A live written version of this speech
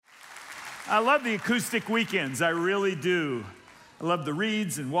I love the acoustic weekends. I really do. I love the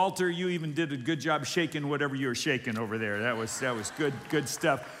Reeds, and Walter, you even did a good job shaking whatever you were shaking over there. That was good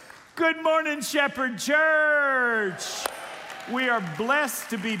stuff. Good morning, Shepherd Church. We are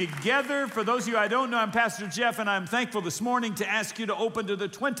blessed to be together. For those of you I don't know, I'm Pastor Jeff, and I'm thankful this morning to ask you to open to the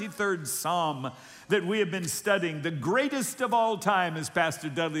 23rd Psalm that we have been studying, the greatest of all time, as Pastor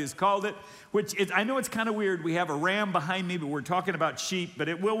Dudley has called it, I know it's kind of weird. We have a ram behind me, but we're talking about sheep,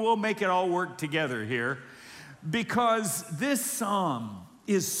 but we'll make it all work together here, because this psalm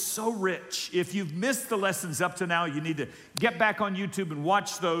is so rich. If you've missed the lessons up to now, you need to get back on YouTube and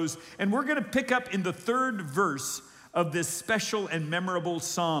watch those. And we're going to pick up in the third verse of this special and memorable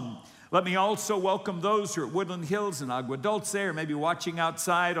psalm. Let me also welcome those who are at Woodland Hills and Agua Dulce, or maybe watching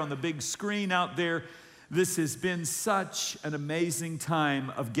outside on the big screen out there. This has been such an amazing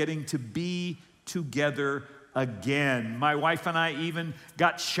time of getting to be together again. My wife and I even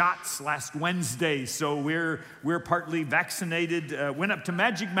got shots last Wednesday, so we're partly vaccinated. Went up to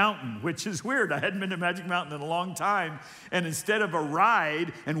Magic Mountain, which is weird. I hadn't been to Magic Mountain in a long time, and instead of a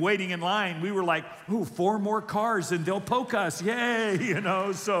ride and waiting in line, we were like, ooh, 4 more cars and they'll poke us, yay,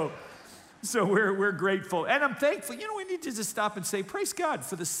 So we're grateful. And I'm thankful. We need to just stop and say, praise God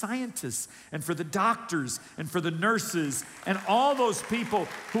for the scientists and for the doctors and for the nurses and all those people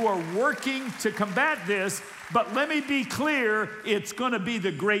who are working to combat this. But let me be clear, it's going to be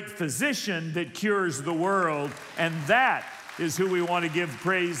the great physician that cures the world. And that is who we want to give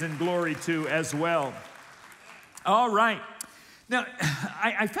praise and glory to as well. All right. Now,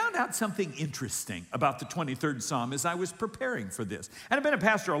 I found out something interesting about the 23rd Psalm as I was preparing for this. And I've been a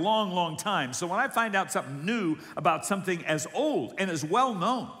pastor a long, long time, so when I find out something new about something as old and as well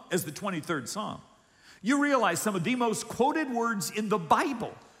known as the 23rd Psalm, you realize some of the most quoted words in the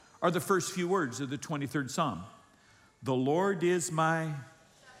Bible are the first few words of the 23rd Psalm. The Lord is my...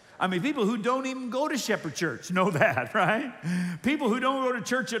 people who don't even go to Shepherd Church know that, right? People who don't go to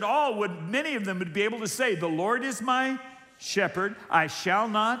church at all, many of them would be able to say, the Lord is my shepherd, I shall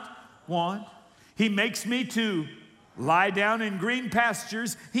not want. He makes me to lie down in green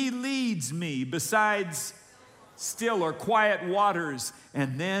pastures. He leads me besides still or quiet waters.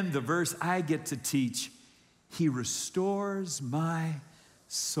 And then the verse I get to teach, He restores my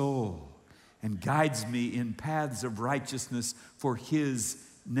soul and guides me in paths of righteousness for His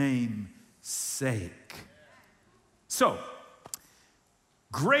name's sake. So,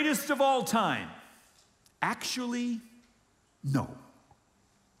 greatest of all time, actually, no.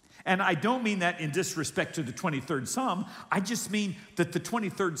 And I don't mean that in disrespect to the 23rd Psalm. I just mean that the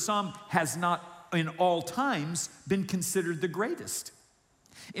 23rd Psalm has not in all times been considered the greatest.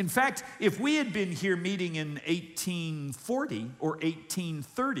 In fact, if we had been here meeting in 1840 or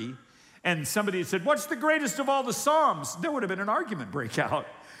 1830, and somebody had said, what's the greatest of all the Psalms? There would have been an argument break out,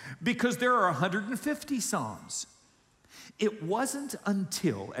 because there are 150 Psalms. It wasn't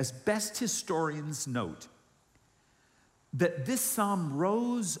until, as best historians note, that this psalm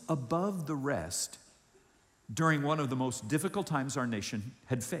rose above the rest during one of the most difficult times our nation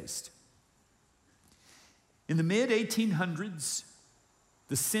had faced. In the mid-1800s,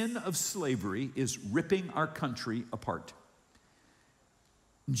 the sin of slavery is ripping our country apart.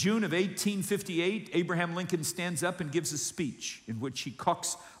 In June of 1858, Abraham Lincoln stands up and gives a speech in which he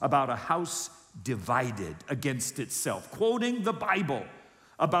talks about a house divided against itself, quoting the Bible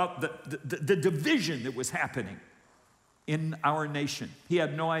about the division that was happening in our nation. He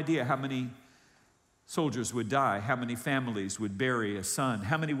had no idea how many soldiers would die, how many families would bury a son,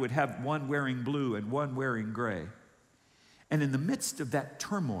 how many would have one wearing blue and one wearing gray. And in the midst of that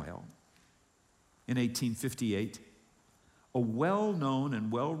turmoil in 1858, a well-known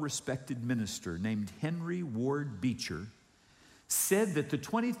and well-respected minister named Henry Ward Beecher said that the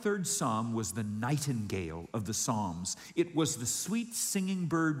 23rd Psalm was the nightingale of the Psalms. It was the sweet singing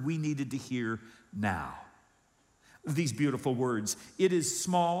bird we needed to hear now. These beautiful words, it is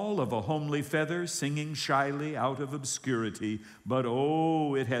small of a homely feather, singing shyly out of obscurity, but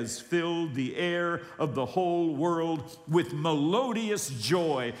oh, it has filled the air of the whole world with melodious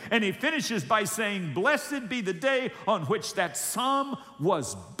joy. And he finishes by saying, blessed be the day on which that psalm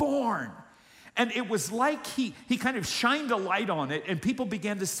was born. And it was like he kind of shined a light on it, and people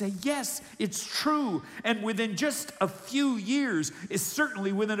began to say, yes, it's true. And within just a few years,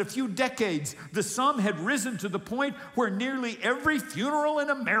 certainly within a few decades, the psalm had risen to the point where nearly every funeral in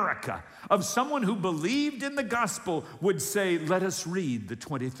America of someone who believed in the gospel would say, let us read the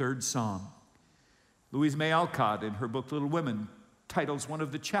 23rd Psalm. Louise May Alcott, in her book Little Women, titles one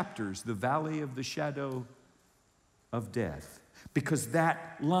of the chapters, The Valley of the Shadow of Death. because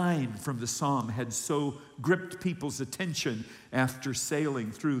that line from the psalm had so gripped people's attention after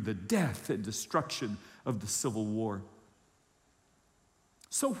sailing through the death and destruction of the Civil War.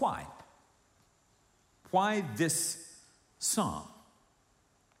 So why? Why this psalm?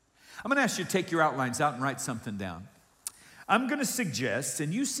 I'm going to ask you to take your outlines out and write something down. I'm going to suggest,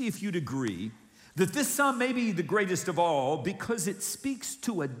 and you see if you'd agree, that this psalm may be the greatest of all because it speaks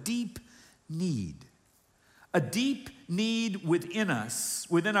to a deep need. A deep need within us,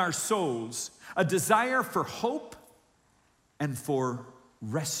 within our souls, a desire for hope and for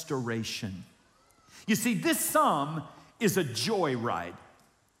restoration. You see, this psalm is a joy ride.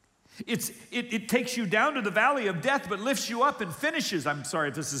 It takes you down to the valley of death, but lifts you up and finishes. I'm sorry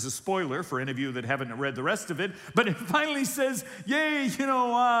if this is a spoiler for any of you that haven't read the rest of it, but it finally says, yay, he's going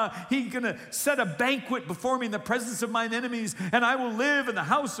to set a banquet before me in the presence of mine enemies, and I will live in the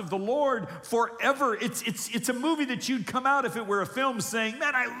house of the Lord forever. It's a movie that you'd come out if it were a film saying,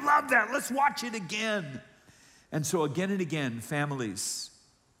 man, I love that. Let's watch it again. And so again and again, families,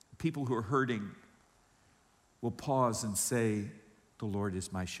 people who are hurting will pause and say, the Lord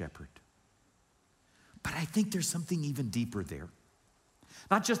is my shepherd. But I think there's something even deeper there.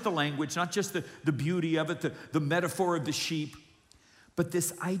 Not just the language, not just the beauty of it, the metaphor of the sheep, but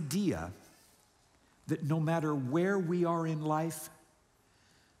this idea that no matter where we are in life,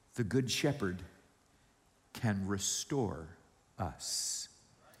 the Good Shepherd can restore us,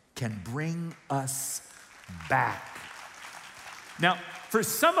 can bring us back. Now, for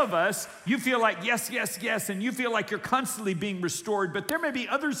some of us, you feel like yes, yes, yes, and you feel like you're constantly being restored, but there may be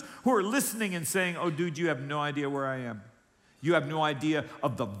others who are listening and saying, oh, dude, you have no idea where I am. You have no idea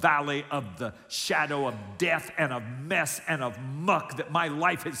of the valley of the shadow of death and of mess and of muck that my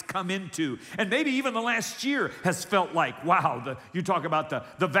life has come into. And maybe even the last year has felt like, wow, you talk about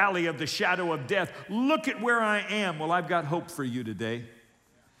the valley of the shadow of death. Look at where I am. Well, I've got hope for you today.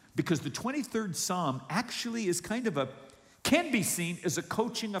 Because the 23rd Psalm actually is can be seen as a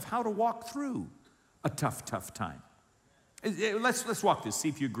coaching of how to walk through a tough time. Let's walk this, see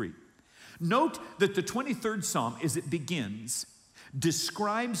if you agree. Note that the 23rd Psalm, as it begins,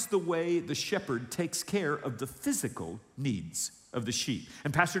 describes the way the shepherd takes care of the physical needs of the sheep.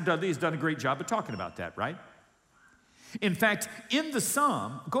 And Pastor Dudley has done a great job of talking about that, right? In fact, in the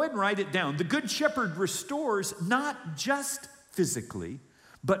psalm, go ahead and write it down, the Good Shepherd restores not just physically,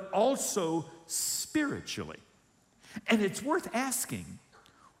 but also spiritually. And it's worth asking,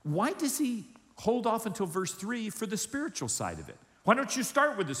 why does he hold off until verse 3 for the spiritual side of it? Why don't you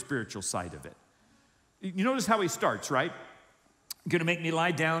start with the spiritual side of it? You notice how he starts, right? Going to make me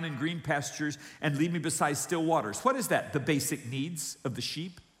lie down in green pastures and lead me beside still waters. What is that? The basic needs of the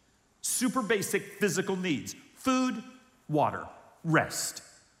sheep. Super basic physical needs. Food, water, rest.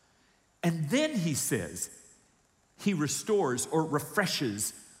 And then he says, he restores or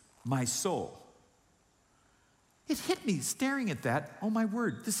refreshes my soul. It hit me staring at that. Oh my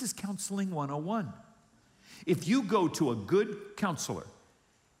word, this is counseling 101. If you go to a good counselor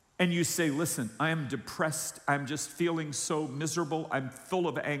and you say, listen, I am depressed, I'm just feeling so miserable, I'm full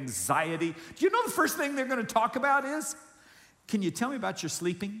of anxiety. Do you know the first thing they're going to talk about is, can you tell me about your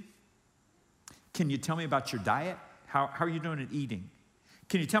sleeping? Can you tell me about your diet? How are you doing at eating?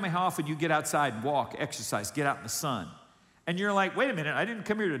 Can you tell me how often you get outside and walk, exercise, get out in the sun? And you're like, wait a minute, I didn't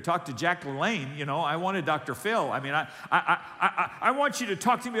come here to talk to Jack LaLanne, I wanted Dr. Phil. I mean, I want you to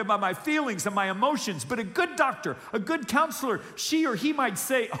talk to me about my feelings and my emotions. But a good doctor, a good counselor, she or he might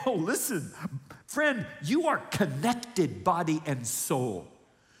say, oh, listen, friend, you are connected body and soul.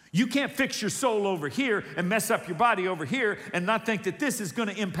 You can't fix your soul over here and mess up your body over here and not think that this is going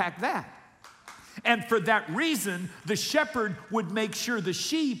to impact that. And for that reason, the shepherd would make sure the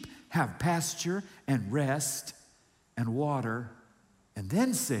sheep have pasture and rest and water, and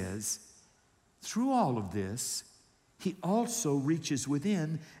then says, through all of this, he also reaches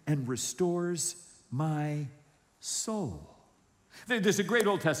within and restores my soul. There's a great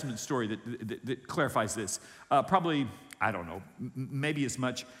Old Testament story that clarifies this. Probably, I don't know, maybe as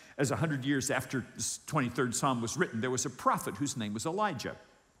much as 100 years after this 23rd Psalm was written, there was a prophet whose name was Elijah.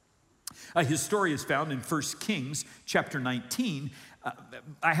 His story is found in 1 Kings chapter 19.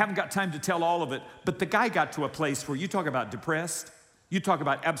 I haven't got time to tell all of it, but the guy got to a place where you talk about depressed, you talk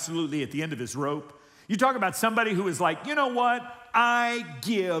about absolutely at the end of his rope, you talk about somebody who is like, you know what, I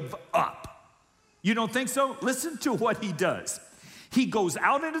give up. You don't think so? Listen to what he does. He goes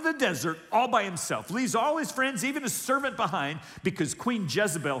out into the desert all by himself, leaves all his friends, even his servant behind, because Queen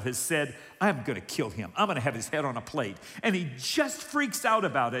Jezebel has said, I'm going to kill him. I'm going to have his head on a plate. And he just freaks out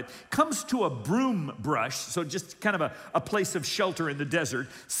about it, comes to a broom brush, so just kind of a place of shelter in the desert,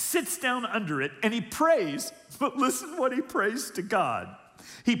 sits down under it, and he prays. But listen what he prays to God.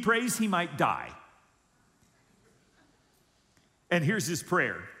 He prays he might die. And here's his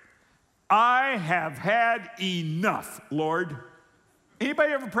prayer. I have had enough, Lord.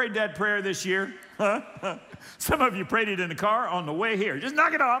 Anybody ever prayed that prayer this year? Huh? Some of you prayed it in the car on the way here. Just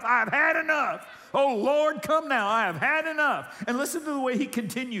knock it off. I've had enough. Oh, Lord, come now. I have had enough. And listen to the way he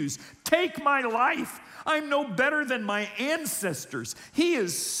continues. Take my life. I'm no better than my ancestors. He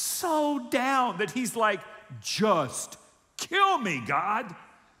is so down that he's like, just kill me, God.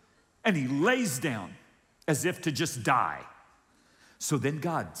 And he lays down as if to just die. So then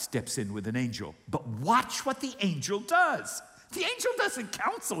God steps in with an angel. But watch what the angel does. The angel doesn't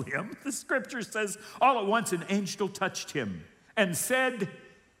counsel him. The scripture says, all at once an angel touched him and said,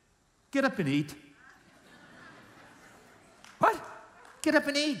 get up and eat. What? Get up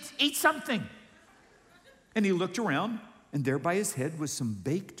and eat. Eat something. And he looked around, and there by his head was some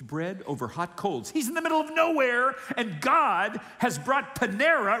baked bread over hot coals. He's in the middle of nowhere, and God has brought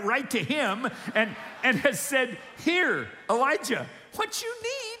Panera right to him and has said, here, Elijah, what you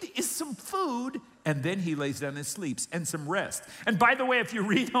need is some food. And then he lays down and sleeps, and some rest. And by the way, if you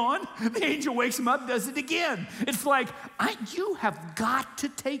read on, the angel wakes him up, does it again. It's like, you have got to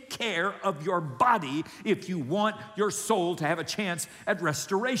take care of your body if you want your soul to have a chance at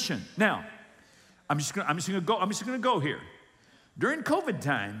restoration. Now, I'm just gonna go here. During COVID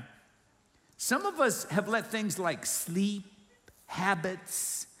time, some of us have let things like sleep,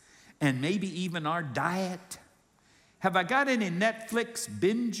 habits, and maybe even our diet. Have I got any Netflix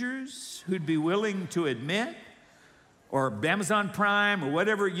bingers who'd be willing to admit, or Amazon Prime, or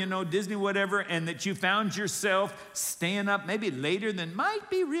whatever, Disney, whatever, and that you found yourself staying up maybe later than might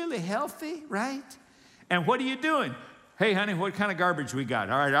be really healthy, right? And what are you doing? Hey, honey, what kind of garbage we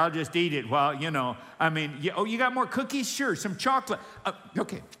got? All right, I'll just eat it. Well, you got more cookies? Sure, some chocolate.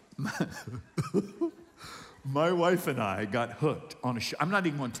 Okay. My wife and I got hooked on a show. I'm not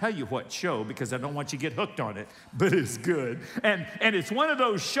even going to tell you what show because I don't want you to get hooked on it, but it's good. And it's one of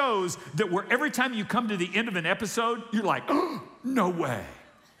those shows that where every time you come to the end of an episode, you're like, oh, no way.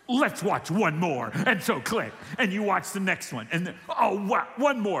 Let's watch one more. And so click. And you watch the next one. And then,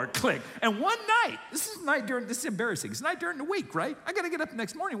 one more, click. And one night, this is embarrassing. It's night during the week, right? I got to get up the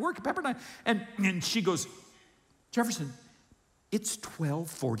next morning, work at Pepperdine. And she goes, Jefferson, it's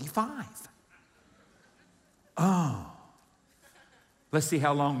 12:45. Oh, let's see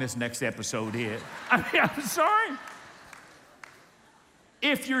how long this next episode is. I'm sorry.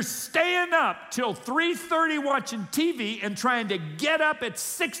 If you're staying up till 3:30 watching TV and trying to get up at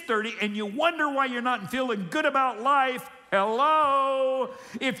 6:30 and you wonder why you're not feeling good about life, hello.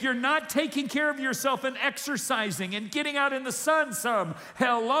 If you're not taking care of yourself and exercising and getting out in the sun some,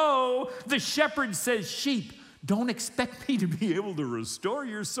 hello. The shepherd says, sheep, don't expect me to be able to restore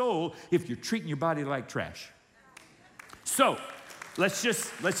your soul if you're treating your body like trash. So let's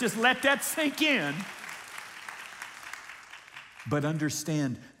just let that sink in. But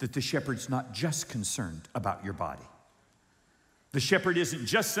understand that the shepherd's not just concerned about your body. The shepherd isn't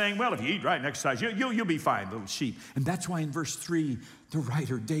just saying, well, if you eat right and exercise, you'll be fine, little sheep. And that's why in verse 3, the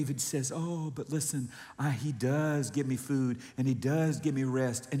writer, David, says, oh, but listen, he does give me food, and he does give me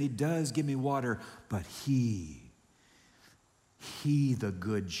rest, and he does give me water, but he, the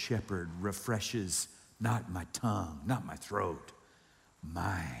good shepherd, refreshes not my tongue, not my throat,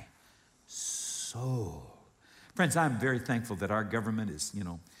 my soul. Friends, I'm very thankful that our government is,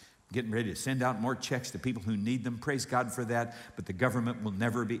 getting ready to send out more checks to people who need them. Praise God for that. But the government will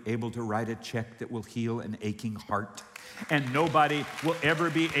never be able to write a check that will heal an aching heart. And nobody will ever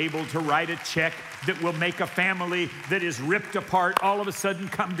be able to write a check that will make a family that is ripped apart all of a sudden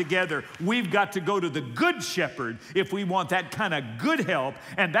come together. We've got to go to the good shepherd if we want that kind of good help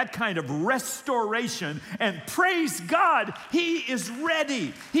and that kind of restoration. And praise God, he is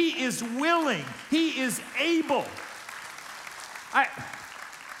ready. He is willing. He is able.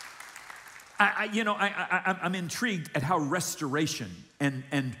 I'm intrigued at how restoration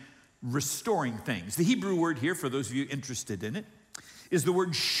and restoring things. The Hebrew word here, for those of you interested in it, is the word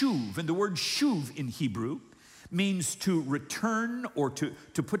shuv. And the word shuv in Hebrew means to return or to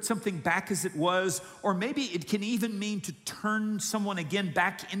put something back as it was, or maybe it can even mean to turn someone again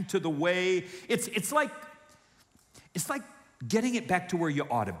back into the way. It's like getting it back to where you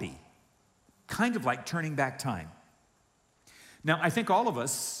ought to be, kind of like turning back time. Now, I think all of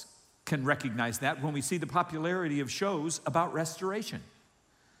us can recognize that when we see the popularity of shows about restoration.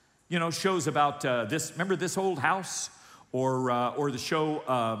 You know, shows about remember this old house? Or the show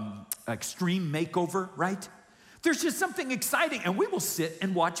Extreme Makeover, right? There's just something exciting, and we will sit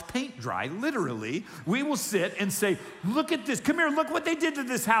and watch paint dry, literally. We will sit and say, look at this, come here, look what they did to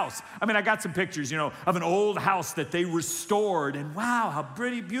this house. I mean, I got some pictures, of an old house that they restored, and wow, how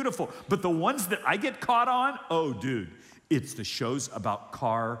pretty, beautiful. But the ones that I get caught on, oh, dude, it's the shows about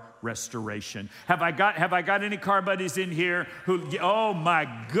car restoration. Have I got any car buddies in here who, oh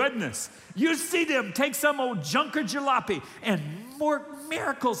my goodness, you see them take some old junker jalopy and more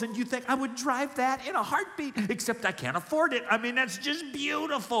miracles, and you think, I would drive that in a heartbeat, except I can't afford it. I mean, that's just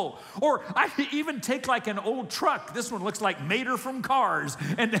beautiful. Or I even take like an old truck. This one looks like Mater from Cars,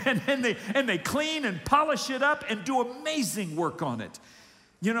 and they clean and polish it up and do amazing work on it.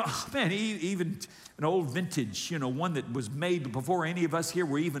 Man, even an old vintage, one that was made before any of us here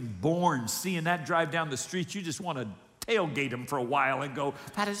were even born, seeing that drive down the street, you just want to tailgate them for a while and go,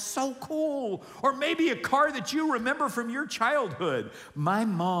 that is so cool. Or maybe a car that you remember from your childhood. My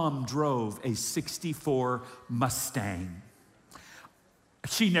mom drove a 64 Mustang.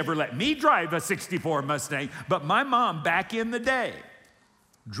 She never let me drive a 64 Mustang, but my mom back in the day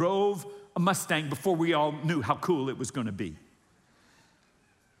drove a Mustang before we all knew how cool it was going to be.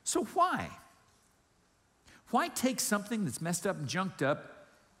 So why? Why take something that's messed up and junked up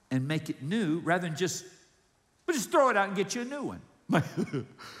and make it new rather than just throw it out and get you a new one?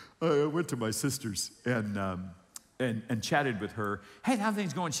 I went to my sister's and chatted with her. Hey, how are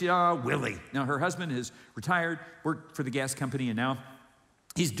things going? She said, Willie. Now, her husband is retired, worked for the gas company, and now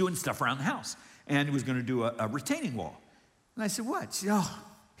he's doing stuff around the house. And he was going to do a retaining wall. And I said, what? She said,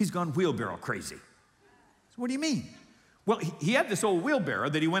 he's gone wheelbarrow crazy. I said, what do you mean? Well, he had this old wheelbarrow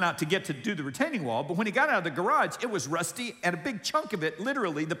that he went out to get to do the retaining wall, but when he got out of the garage, it was rusty, and a big chunk of it,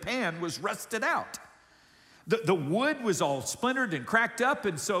 literally, the pan was rusted out. The wood was all splintered and cracked up,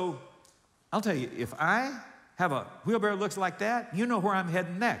 and so I'll tell you, if I have a wheelbarrow that looks like that, you know where I'm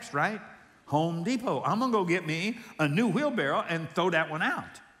heading next, right? Home Depot. I'm going to go get me a new wheelbarrow and throw that one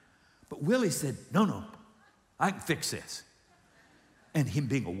out. But Willie said, no, I can fix this. And him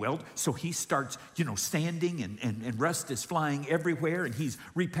being a welder, so he starts, sanding and rust is flying everywhere, and he's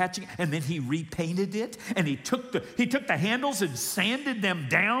repatching, and then he repainted it, and he took the handles and sanded them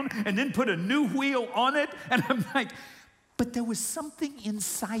down, and then put a new wheel on it, and I'm like, but there was something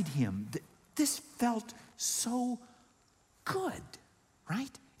inside him that this felt so good,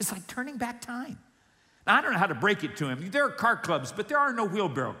 right? It's like turning back time. Now, I don't know how to break it to him. There are car clubs, but there are no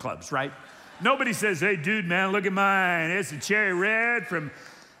wheelbarrow clubs, right? Nobody says, hey, dude, man, look at mine. It's a cherry red from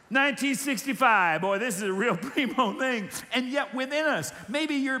 1965. Boy, this is a real primo thing. And yet within us,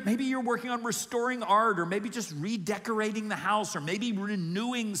 maybe you're working on restoring art, or maybe just redecorating the house, or maybe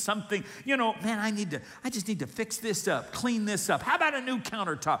renewing something. Man, I just need to fix this up, clean this up. How about a new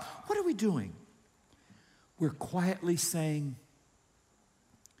countertop? What are we doing? We're quietly saying,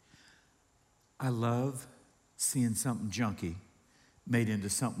 I love seeing something junky made into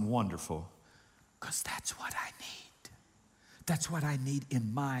something wonderful, because that's what I need. That's what I need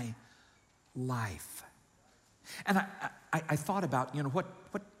in my life. And I thought about,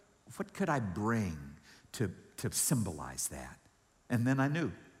 what could I bring to symbolize that? And then I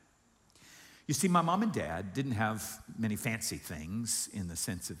knew. You see, my mom and dad didn't have many fancy things in the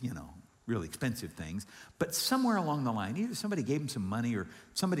sense of, really expensive things. But somewhere along the line, either somebody gave them some money or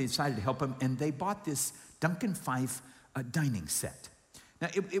somebody decided to help them, and they bought this Duncan Phyfe dining set. Now,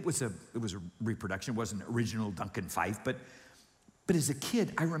 it was a reproduction. It wasn't an original Duncan Phyfe, but as a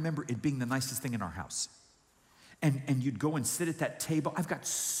kid, I remember it being the nicest thing in our house. And you'd go and sit at that table. I've got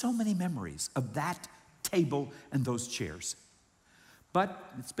so many memories of that table and those chairs.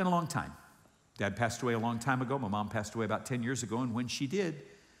 But it's been a long time. Dad passed away a long time ago. My mom passed away about 10 years ago, and when she did,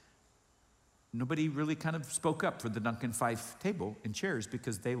 nobody really kind of spoke up for the Duncan Phyfe table and chairs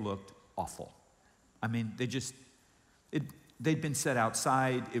because they looked awful. I mean, they'd been set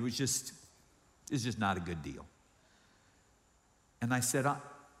outside. It was just not a good deal. And I said,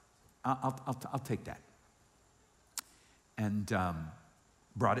 I'll take that. And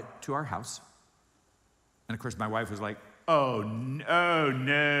brought it to our house. And of course, my wife was like, oh, no,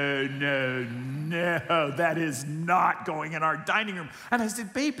 that is not going in our dining room. And I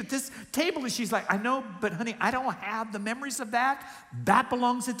said, babe, but this table is, she's like, I know, but honey, I don't have the memories of that. That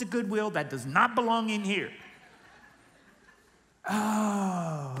belongs at the Goodwill. That does not belong in here.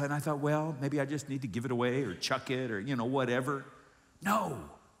 Oh, and I thought, well, maybe I just need to give it away or chuck it or, whatever. No,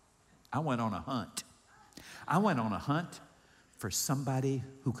 I went on a hunt. I went on a hunt for somebody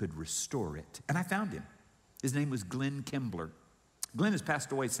who could restore it. And I found him. His name was Glenn Kimbler. Glenn has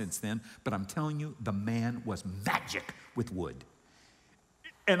passed away since then, but I'm telling you, the man was magic with wood.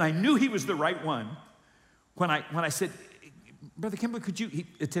 And I knew he was the right one when I said, Brother Kimball, he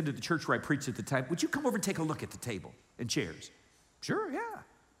attended the church where I preached at the time, would you come over and take a look at the table and chairs? Sure, yeah.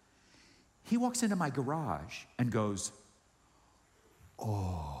 He walks into my garage and goes,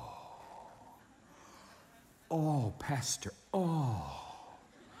 oh, Pastor,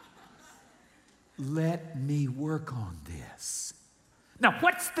 let me work on this. Now,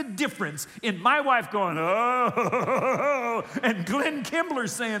 what's the difference in my wife going, oh, and Glenn Kimbler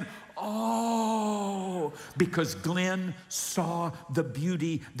saying, oh, because Glenn saw the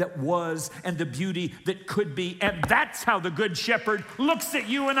beauty that was and the beauty that could be, and that's how the Good Shepherd looks at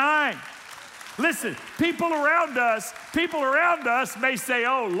you and I. Listen, people around us may say,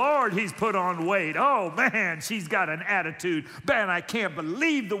 oh, Lord, he's put on weight. Oh, man, she's got an attitude. Man, I can't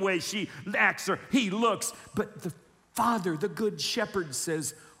believe the way she acts or he looks. But the Father, the Good Shepherd,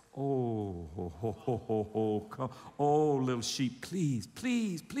 says, oh, little sheep, please,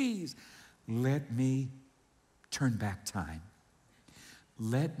 please, please, let me turn back time.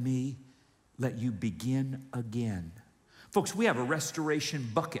 Let you begin again. Folks, we have a restoration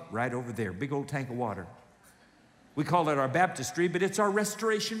bucket right over there, big old tank of water. We call it our baptistry, but it's our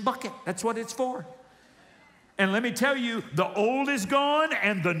restoration bucket. That's what it's for. And let me tell you, the old is gone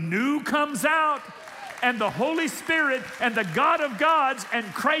and the new comes out. And the Holy Spirit and the God of gods and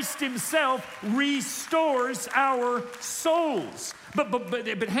Christ himself restores our souls.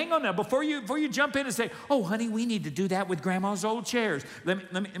 But hang on now, before you jump in and say, oh, honey, we need to do that with grandma's old chairs.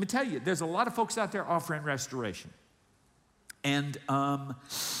 Let me tell you, there's a lot of folks out there offering restoration. And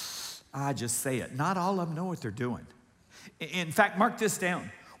I just say it, not all of them know what they're doing. In fact, mark this down.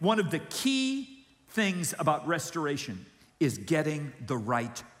 One of the key things about restoration is getting the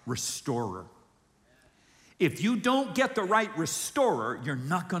right restorer. If you don't get the right restorer, you're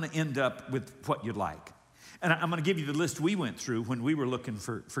not going to end up with what you'd like. And I'm going to give you the list we went through when we were looking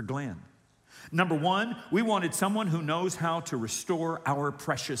for Glenn. Number one, we wanted someone who knows how to restore our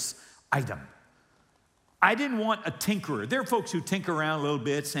precious item. I didn't want a tinkerer. There are folks who tinker around a little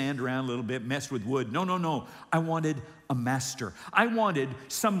bit, sand around a little bit, mess with wood. No. I wanted a master. I wanted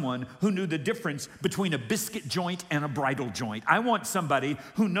someone who knew the difference between a biscuit joint and a bridle joint. I want somebody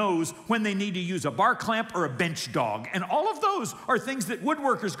who knows when they need to use a bar clamp or a bench dog. And all of those are things that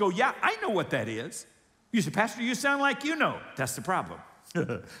woodworkers go, yeah, I know what that is. You say, Pastor, you sound like you know. That's the problem.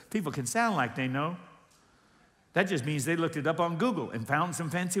 People can sound like they know. That just means they looked it up on Google and found some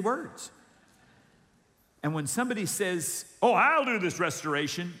fancy words. And when somebody says, oh, I'll do this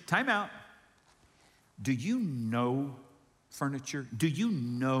restoration, time out. Do you know furniture? Do you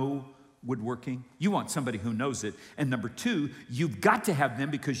know woodworking? You want somebody who knows it. And number two, you've got to have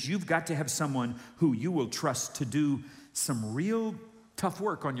them because you've got to have someone who you will trust to do some real tough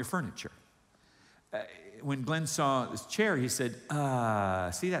work on your furniture. When Glenn saw this chair, he said,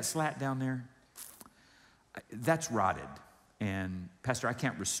 see that slat down there? That's rotted. And Pastor, I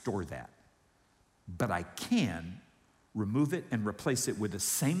can't restore that. But I can remove it and replace it with the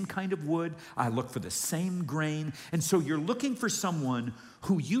same kind of wood. I look for the same grain. And so you're looking for someone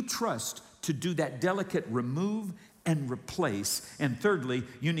who you trust to do that delicate remove and replace. And thirdly,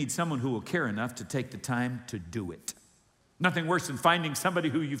 you need someone who will care enough to take the time to do it. Nothing worse than finding somebody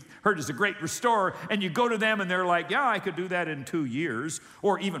who you've heard is a great restorer, and you go to them and they're like, yeah, I could do that in 2 years.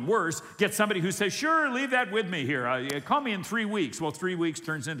 Or even worse, get somebody who says, sure, leave that with me here. Call me in 3 weeks. Well, 3 weeks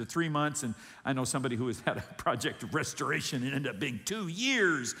turns into 3 months, and I know somebody who has had a project of restoration and ended up being 2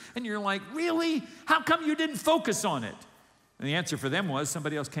 years. And you're like, really? How come you didn't focus on it? And the answer for them was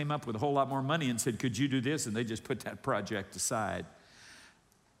somebody else came up with a whole lot more money and said, could you do this? And they just put that project aside.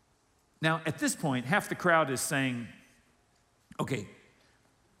 Now, at this point, half the crowd is saying, okay,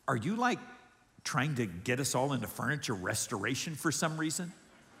 are you like trying to get us all into furniture restoration for some reason?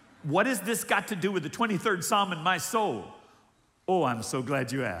 What has this got to do with the 23rd Psalm in my soul? Oh, I'm so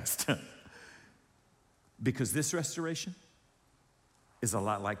glad you asked. Because this restoration is a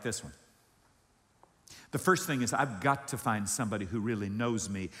lot like this one. The first thing is I've got to find somebody who really knows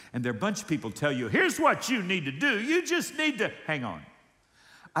me. And there are a bunch of people tell you, here's what you need to do. You just need to, hang on.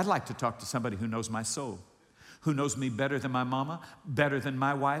 I'd like to talk to somebody who knows my soul. Who knows me better than my mama, better than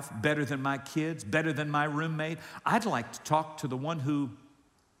my wife, better than my kids, better than my roommate. I'd like to talk to the one who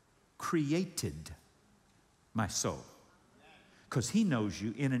created my soul. Because he knows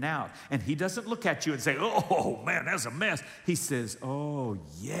you in and out. And he doesn't look at you and say, oh, man, that's a mess. He says, oh,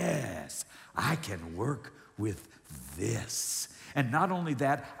 yes, I can work with this. And not only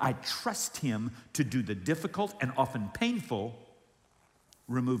that, I trust him to do the difficult and often painful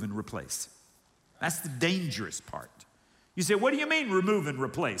remove and replace. That's the dangerous part. You say, what do you mean remove and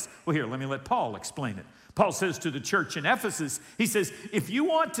replace? Well, here, let me let Paul explain it. Paul says to the church in Ephesus, he says, if you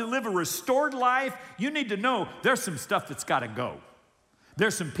want to live a restored life, you need to know there's some stuff that's got to go.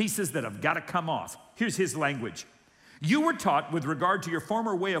 There's some pieces that have got to come off. Here's his language. You were taught with regard to your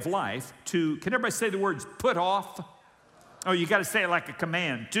former way of life to, can everybody say the words put off? Oh, you got to say it like a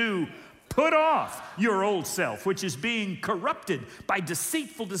command. To put off your old self, which is being corrupted by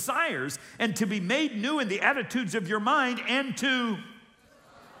deceitful desires, and to be made new in the attitudes of your mind, and to,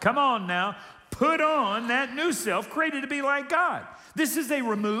 come on now, put on that new self created to be like God. This is a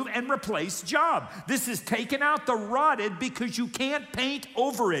remove and replace job. This is taking out the rotted because you can't paint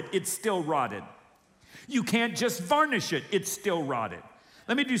over it. It's still rotted. You can't just varnish it. It's still rotted.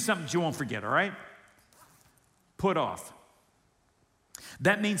 Let me do something you won't forget, all right? Put off.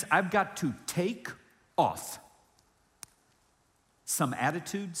 That means I've got to take off some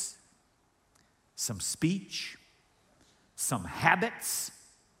attitudes, some speech, some habits,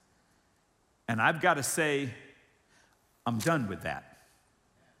 and I've got to say, I'm done with that.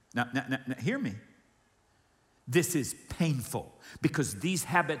 Now, hear me. This is painful because these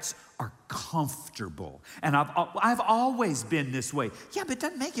habits are comfortable. And I've always been this way. Yeah, but it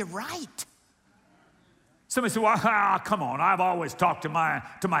doesn't make it right. Somebody said, well, come on, I've always talked to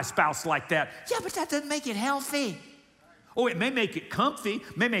my spouse like that. Yeah, but that doesn't make it healthy. Oh, it may make it comfy,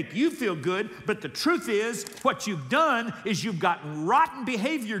 may make you feel good, but the truth is, what you've done is you've gotten rotten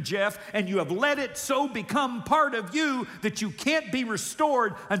behavior, Jeff, and you have let it so become part of you that you can't be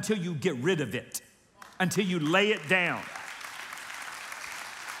restored until you get rid of it, until you lay it down.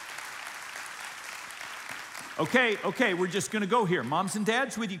 Okay, we're just going to go here. Moms and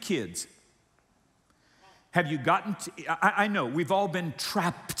dads with you kids. Have you gotten to, I know, we've all been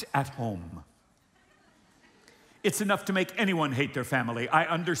trapped at home. It's enough to make anyone hate their family, I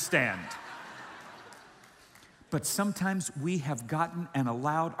understand. But sometimes we have gotten and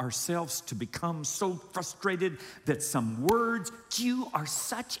allowed ourselves to become so frustrated that some words, you are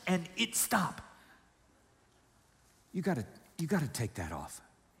such an stop. You gotta take that off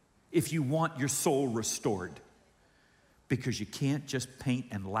if you want your soul restored. Because you can't just paint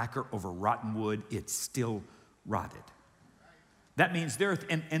and lacquer over rotten wood, it's still rotted. That means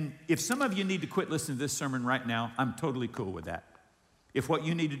and if some of you need to quit listening to this sermon right now, I'm totally cool with that. If what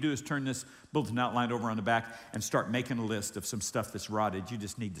you need to do is turn this bulletin outline over on the back and start making a list of some stuff that's rotted, you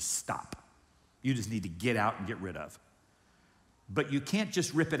just need to stop. You just need to get out and get rid of. But you can't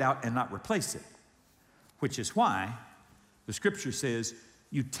just rip it out and not replace it, which is why the scripture says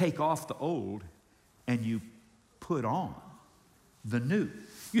you take off the old and you put on the new.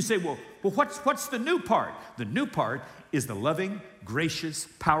 You say, well, what's the new part? The new part is the loving, gracious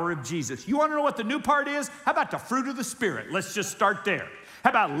power of Jesus. You want to know what the new part is? How about the fruit of the Spirit? Let's just start there. How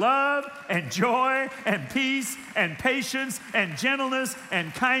about love and joy and peace and patience and gentleness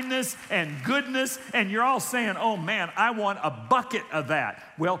and kindness and goodness? And you're all saying, oh man, I want a bucket of that.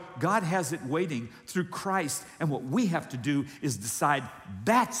 Well, God has it waiting through Christ. And what we have to do is decide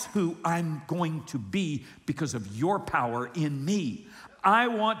that's who I'm going to be because of your power in me. I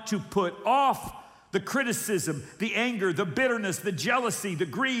want to put off the criticism, the anger, the bitterness, the jealousy, the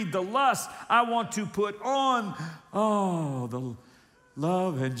greed, the lust. I want to put on, the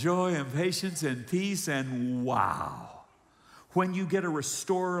love and joy and patience and peace, and wow. When you get a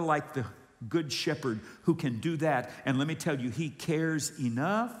restorer like the Good Shepherd who can do that, and let me tell you, he cares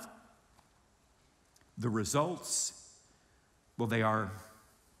enough, the results, well, they are,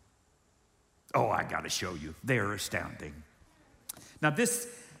 I got to show you. They are astounding. Now this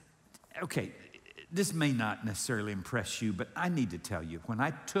may not necessarily impress you, but I need to tell you, when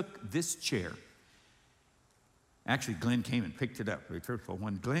I took this chair, actually Glenn came and picked it up.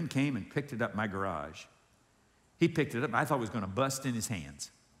 When Glenn came and picked it up in my garage, he picked it up, I thought it was going to bust in his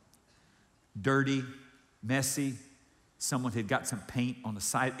hands. Dirty, messy, someone had got some paint on the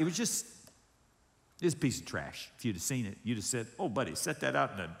side. It was a piece of trash. If you'd have seen it, you'd have said, oh buddy, set that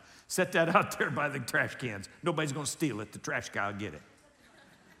out there by the trash cans. Nobody's going to steal it. The trash guy will get it.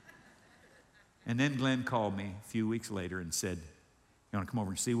 And then Glenn called me a few weeks later and said, you want to come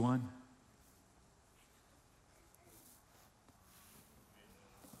over and see one?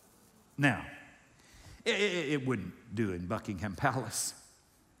 Now, it wouldn't do in Buckingham Palace.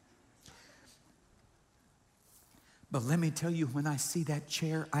 But let me tell you, when I see that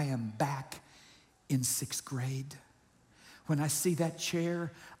chair, I am back in 6th grade. When I see that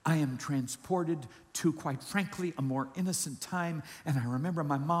chair, I am transported to, quite frankly, a more innocent time. And I remember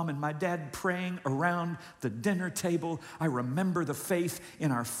my mom and my dad praying around the dinner table. I remember the faith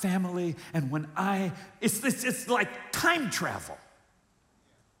in our family. And when it's like time travel.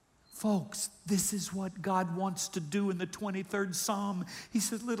 Folks, this is what God wants to do in the 23rd Psalm. He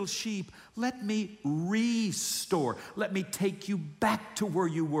said, little sheep, let me restore. Let me take you back to where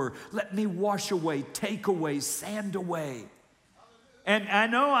you were. Let me wash away, take away, sand away. And I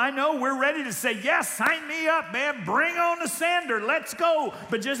know, we're ready to say, yes, sign me up, man. Bring on the sander. Let's go.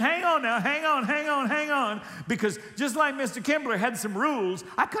 But just hang on now. Hang on. Because just like Mr. Kimbler had some rules,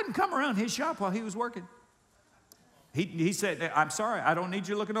 I couldn't come around his shop while he was working. He said, I'm sorry, I don't need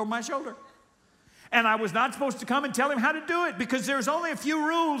you looking over my shoulder. And I was not supposed to come and tell him how to do it because there's only a few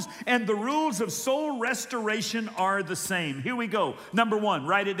rules, and the rules of soul restoration are the same. Here we go. Number one,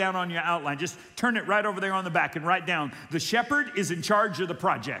 write it down on your outline. Just turn it right over there on the back and write down, the shepherd is in charge of the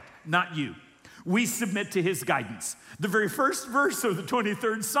project, not you. We submit to his guidance. The very first verse of the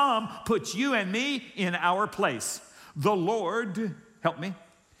 23rd Psalm puts you and me in our place. The Lord, help me,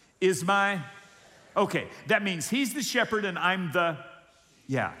 is my... Okay, that means he's the shepherd and I'm the,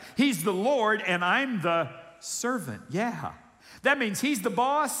 he's the Lord and I'm the servant, That means he's the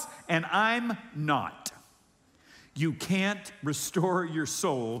boss and I'm not. You can't restore your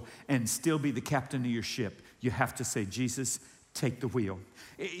soul and still be the captain of your ship. You have to say, Jesus, take the wheel.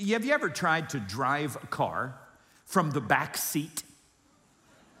 Have you ever tried to drive a car from the back seat?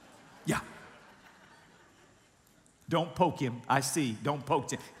 Yeah. Don't poke him. I see. Don't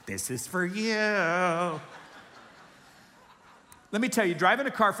poke him. This is for you. Let me tell you, driving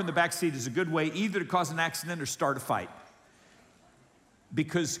a car from the back seat is a good way either to cause an accident or start a fight.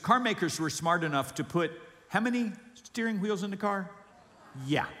 Because car makers were smart enough to put how many steering wheels in the car?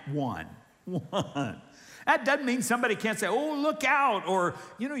 Yeah, one. That doesn't mean somebody can't say, oh, look out, or,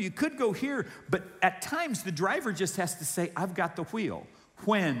 you could go here. But at times, the driver just has to say, I've got the wheel.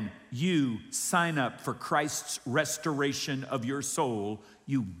 When you sign up for Christ's restoration of your soul,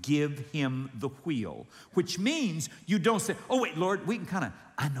 you give him the wheel, which means you don't say, oh, wait, Lord,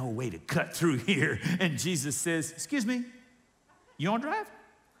 I know a way to cut through here. And Jesus says, excuse me, you want to drive?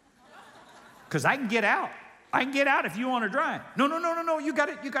 Because I can get out. I can get out if you want to drive. No, you got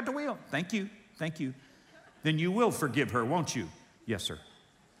it. You got the wheel. Thank you. Then you will forgive her, won't you? Yes, sir.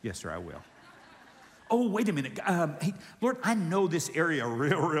 Yes, sir, I will. Oh, wait a minute. Hey, Lord, I know this area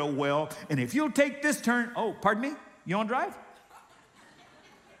real well. And if you'll take this turn, oh, pardon me? You want to drive?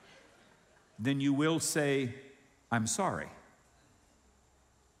 Then you will say, I'm sorry.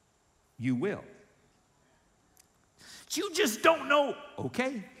 You will. You just don't know.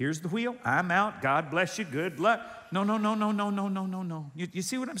 Okay, here's the wheel. I'm out. God bless you. Good luck. No. You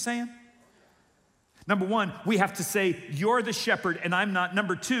see what I'm saying? Number one, we have to say, you're the shepherd and I'm not.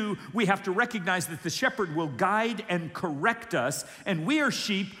 Number two, we have to recognize that the shepherd will guide and correct us, and we are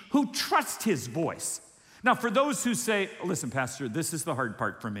sheep who trust his voice. Now, for those who say, listen, Pastor, this is the hard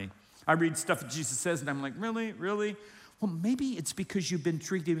part for me. I read stuff that Jesus says and I'm like, really? Well, maybe it's because you've been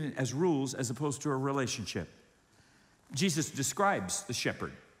treating it as rules as opposed to a relationship. Jesus describes the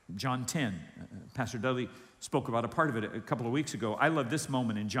shepherd. John 10, Pastor Dudley spoke about a part of it a couple of weeks ago. I love this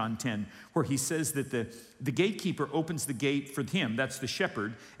moment in John 10 where he says that the gatekeeper opens the gate for him, that's the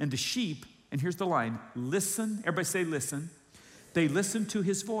shepherd, and the sheep, and here's the line, listen, everybody say listen. They listen to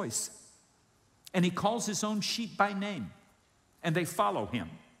his voice. And he calls his own sheep by name, and they follow him.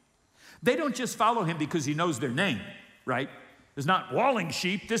 They don't just follow him because he knows their name, right? There's not Walling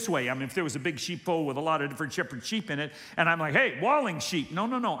sheep this way. I mean, if there was a big sheepfold with a lot of different shepherd sheep in it, and I'm like, hey, Walling sheep.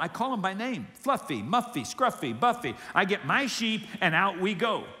 No. I call them by name. Fluffy, Muffy, Scruffy, Buffy. I get my sheep, and out we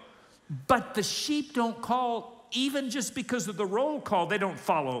go. But the sheep don't call, even just because of the roll call, they don't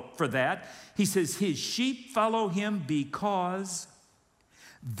follow for that. He says his sheep follow him because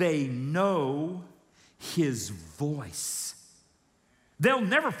they know his voice. They'll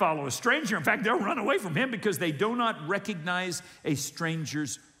never follow a stranger. In fact, they'll run away from him because they do not recognize a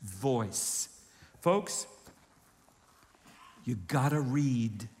stranger's voice. Folks, you gotta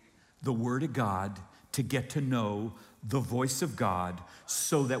read the Word of God to get to know the voice of God,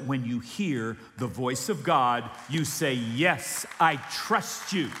 so that when you hear the voice of God, you say, yes, I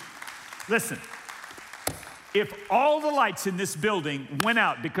trust you. Listen, if all the lights in this building went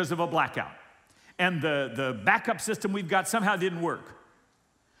out because of a blackout, and the backup system we've got somehow didn't work,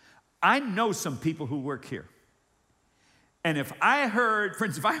 I know some people who work here. And if I heard,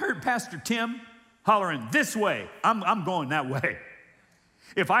 friends, if I heard Pastor Tim hollering this way, I'm going that way.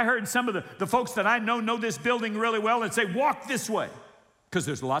 If I heard some of the folks that I know this building really well and say, walk this way, because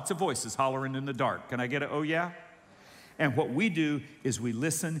there's lots of voices hollering in the dark. Can I get it? Oh, yeah? And what we do is we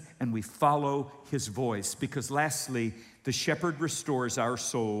listen and we follow his voice, because lastly, the shepherd restores our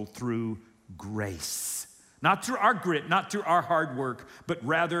soul through grace. Not through our grit, not through our hard work, but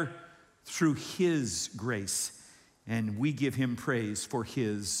rather through his grace. And we give him praise for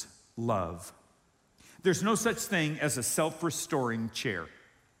his love. There's no such thing as a self-restoring chair.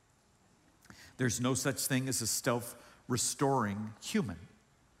 There's no such thing as a self-restoring human.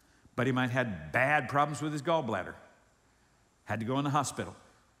 Buddy mine had bad problems with his gallbladder. Had to go in the hospital.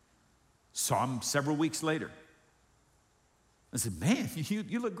 Saw him several weeks later. I said, man,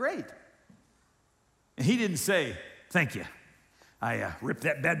 you look great. And he didn't say, thank you. I ripped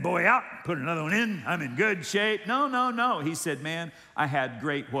that bad boy out, put another one in. I'm in good shape. No. He said, man, I had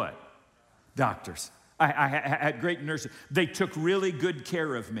great what? Doctors. I had great nurses. They took really good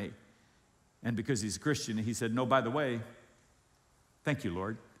care of me. And because he's a Christian, he said, no, by the way, thank you,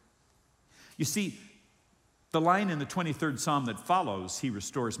 Lord. You see, the line in the 23rd Psalm that follows, he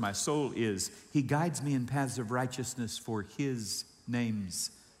restores my soul, is, he guides me in paths of righteousness for his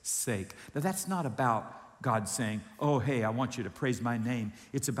name's sake. Now, that's not about God saying, oh, hey, I want you to praise my name.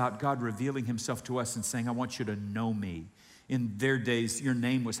 It's about God revealing himself to us and saying, I want you to know me. In their days, your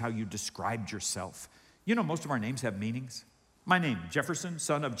name was how you described yourself. You know, most of our names have meanings. My name, Jefferson,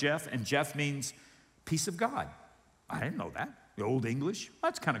 son of Jeff, and Jeff means peace of God. I didn't know that. The Old English,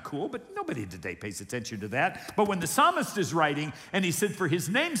 that's kind of cool, but nobody today pays attention to that. But when the psalmist is writing, and he said for his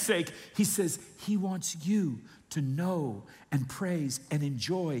name's sake, he says he wants you to know and praise and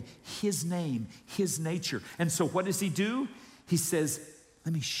enjoy his name, his nature. And so what does he do? He says,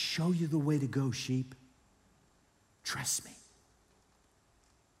 let me show you the way to go, sheep. Trust me.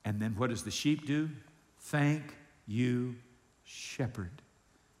 And then what does the sheep do? Thank you, shepherd.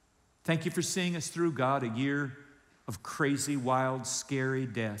 Thank you for seeing us through, God, a year of crazy, wild, scary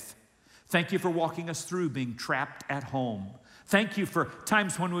death. Thank you for walking us through being trapped at home. Thank you for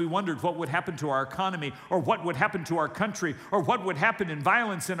times when we wondered what would happen to our economy, or what would happen to our country, or what would happen in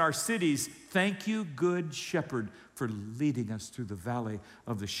violence in our cities. Thank you, good shepherd, for leading us through the valley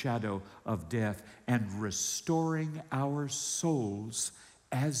of the shadow of death and restoring our souls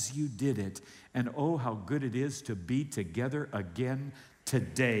as you did it. And oh, how good it is to be together again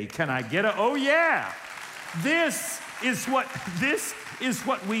today. Can I get a, oh yeah. This is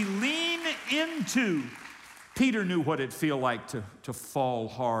what we lean into. Peter knew what it'd feel like to fall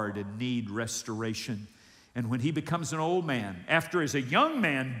hard and need restoration. And when he becomes an old man, after as a young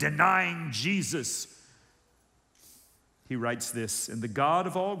man denying Jesus, he writes this, and the God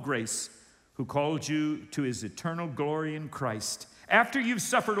of all grace, who called you to his eternal glory in Christ, after you've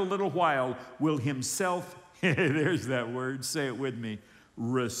suffered a little while, will himself, there's that word, say it with me,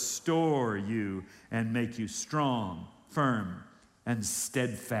 restore you and make you strong, firm, and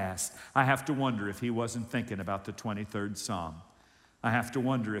steadfast. I have to wonder if he wasn't thinking about the 23rd Psalm. I have to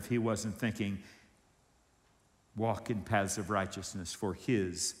wonder if he wasn't thinking, walk in paths of righteousness for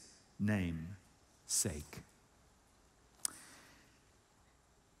his name's sake.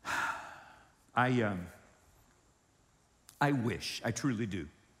 I wish, I truly do,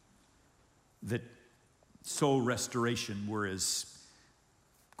 that soul restoration were as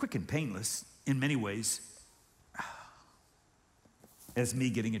quick and painless in many ways as me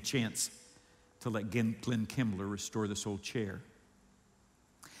getting a chance to let Glenn Kimbler restore this old chair.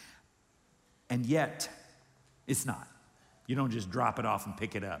 And yet, it's not. You don't just drop it off and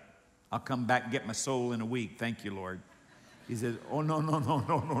pick it up. I'll come back and get my soul in a week. Thank you, Lord. He said, oh,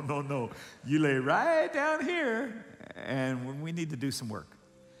 no. You lay right down here, and we need to do some work.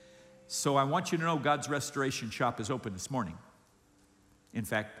 So I want you to know God's restoration shop is open this morning. In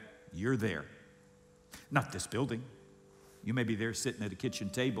fact, you're there. Not this building. You may be there sitting at a kitchen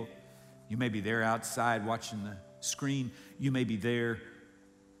table. You may be there outside watching the screen. You may be there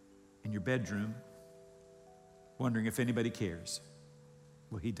in your bedroom wondering if anybody cares.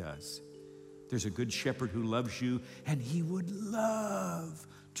 Well, he does. There's a good shepherd who loves you, and he would love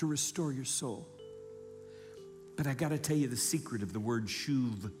to restore your soul. But I got to tell you the secret of the word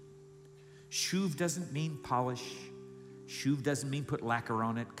shuv. Shuv doesn't mean polish. Shuv doesn't mean put lacquer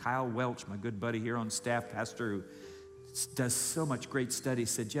on it. Kyle Welch, my good buddy here on staff, pastor who does so much great study,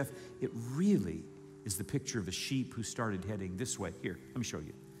 said, Jeff, it really is the picture of a sheep who started heading this way. Here, let me show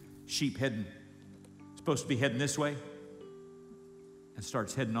you. Sheep supposed to be heading this way, and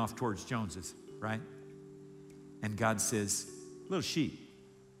starts heading off towards Jones's, right? And God says, little sheep,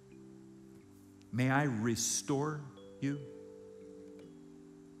 may I restore you?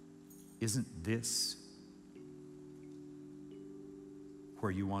 Isn't this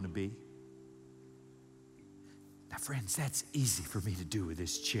where you want to be? Now, friends, that's easy for me to do with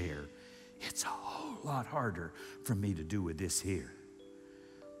this chair. It's a whole lot harder for me to do with this here.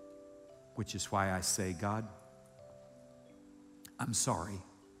 Which is why I say, God, I'm sorry.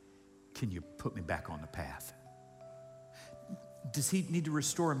 Can you put me back on the path? Does he need to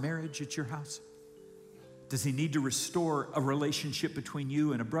restore a marriage at your house? Does he need to restore a relationship between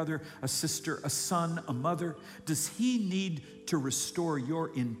you and a brother, a sister, a son, a mother? Does he need to restore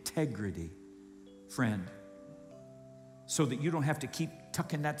your integrity, friend, so that you don't have to keep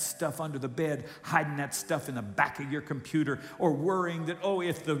tucking that stuff under the bed, hiding that stuff in the back of your computer, or worrying that, oh,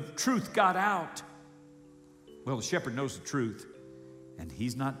 if the truth got out? Well, the shepherd knows the truth, and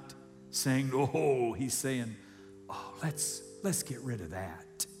he's not saying, oh, he's saying, oh, let's get rid of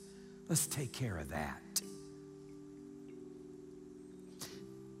that. Let's take care of that.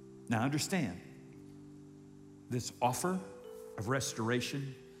 Now understand, this offer of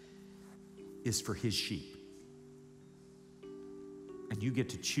restoration is for his sheep. And you get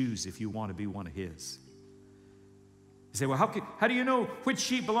to choose if you want to be one of his. You say, well, how do you know which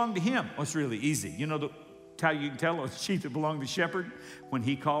sheep belong to him? Well, it's really easy. You know how you can tell a sheep that belong to the shepherd? When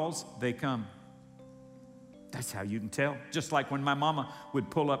he calls, they come. That's how you can tell. Just like when my mama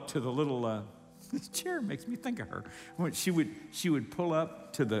would pull up to the little, this chair makes me think of her. When she would pull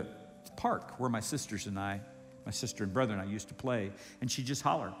up to the park where my sister and brother and I used to play, and she'd just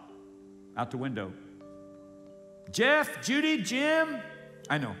holler out the window, Jeff, Judy, Jim.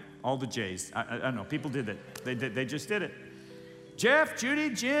 I know, all the J's. I know, people did it. They just did it. Jeff, Judy,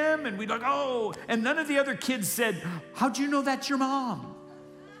 Jim, and we'd like, oh, and none of the other kids said, how'd you know that's your mom?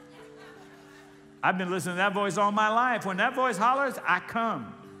 I've been listening to that voice all my life. When that voice hollers, I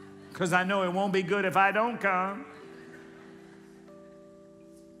come, because I know it won't be good if I don't come.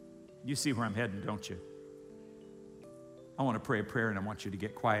 You see where I'm heading, don't you? I want to pray a prayer, and I want you to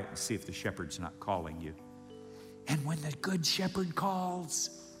get quiet and see if the shepherd's not calling you. And when the good shepherd calls,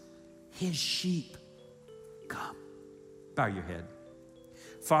 his sheep come. Bow your head.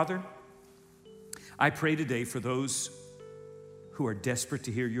 Father, I pray today for those who are desperate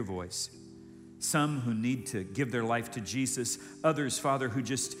to hear your voice. Some who need to give their life to Jesus. Others, Father, who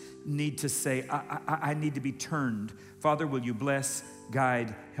just need to say, I need to be turned. Father, will you bless,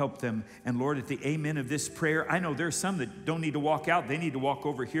 guide, help them? And Lord, at the amen of this prayer, I know there's some that don't need to walk out. They need to walk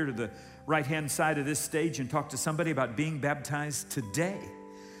over here to the right-hand side of this stage and talk to somebody about being baptized today.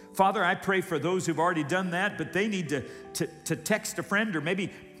 Father, I pray for those who've already done that, but they need to text a friend, or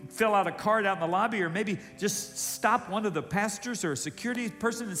maybe fill out a card out in the lobby, or maybe just stop one of the pastors or a security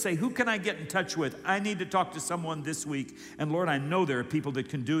person and say, who can I get in touch with? I need to talk to someone this week. And Lord, I know there are people that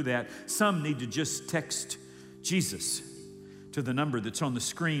can do that. Some need to just text Jesus to the number that's on the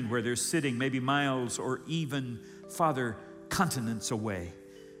screen where they're sitting, maybe miles or even, Father, continents away.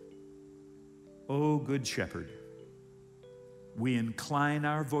 Oh, good shepherd, we incline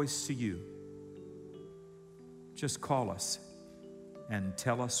our voice to you. Just call us and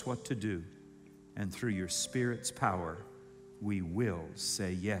tell us what to do. And through your Spirit's power, we will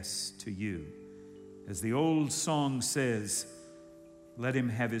say yes to you. As the old song says, let him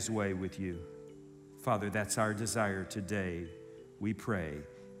have his way with you. Father, that's our desire today, we pray.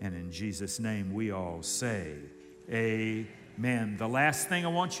 And in Jesus' name, we all say, amen. The last thing I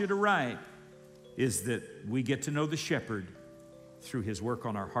want you to write is that we get to know the shepherd through his work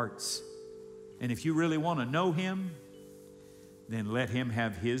on our hearts. And if you really want to know him, then let him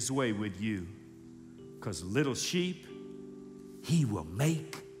have his way with you. Because little sheep, he will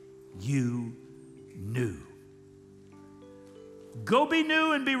make you new. Go be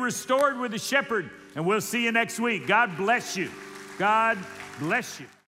new and be restored with the shepherd. And we'll see you next week. God bless you. God bless you.